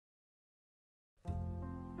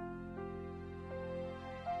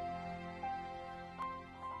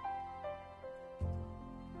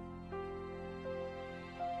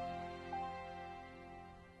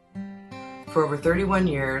For over 31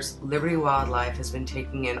 years, Liberty Wildlife has been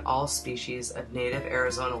taking in all species of native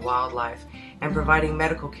Arizona wildlife and providing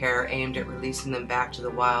medical care aimed at releasing them back to the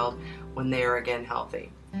wild when they are again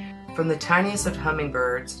healthy. From the tiniest of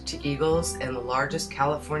hummingbirds to eagles and the largest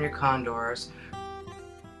California condors,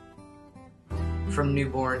 from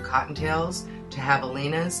newborn cottontails to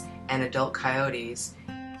javelinas and adult coyotes,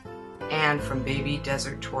 and from baby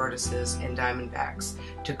desert tortoises and diamondbacks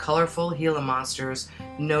to colorful Gila monsters,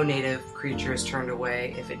 no native creature is turned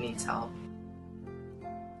away if it needs help.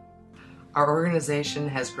 Our organization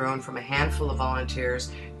has grown from a handful of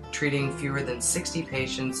volunteers treating fewer than 60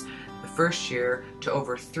 patients the first year to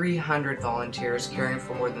over 300 volunteers caring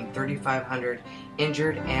for more than 3,500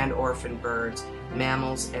 injured and orphaned birds,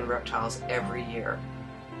 mammals, and reptiles every year.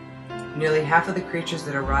 Nearly half of the creatures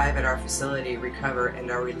that arrive at our facility recover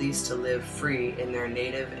and are released to live free in their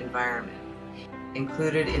native environment.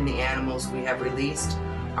 Included in the animals we have released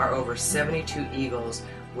are over 72 eagles,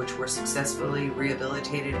 which were successfully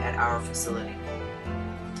rehabilitated at our facility.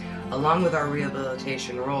 Along with our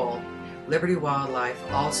rehabilitation role, Liberty Wildlife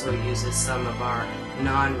also uses some of our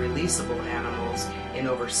non-releasable animals in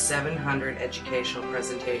over 700 educational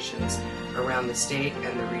presentations around the state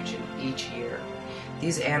and the region each year.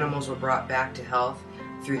 These animals were brought back to health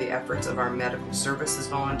through the efforts of our medical services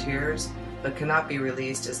volunteers, but cannot be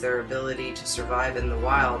released as their ability to survive in the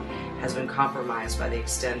wild has been compromised by the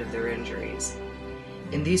extent of their injuries.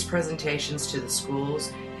 In these presentations to the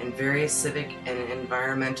schools and various civic and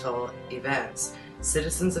environmental events,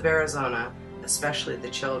 citizens of Arizona, especially the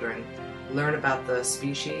children, learn about the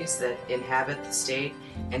species that inhabit the state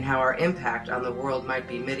and how our impact on the world might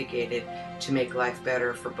be mitigated to make life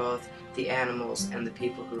better for both the animals and the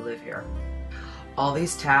people who live here. All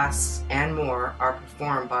these tasks and more are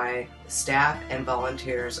performed by the staff and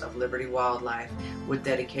volunteers of Liberty Wildlife with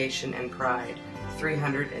dedication and pride,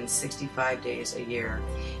 365 days a year.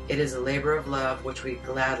 It is a labor of love which we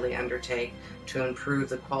gladly undertake to improve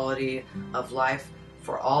the quality of life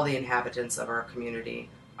for all the inhabitants of our community,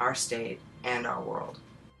 our state, and our world.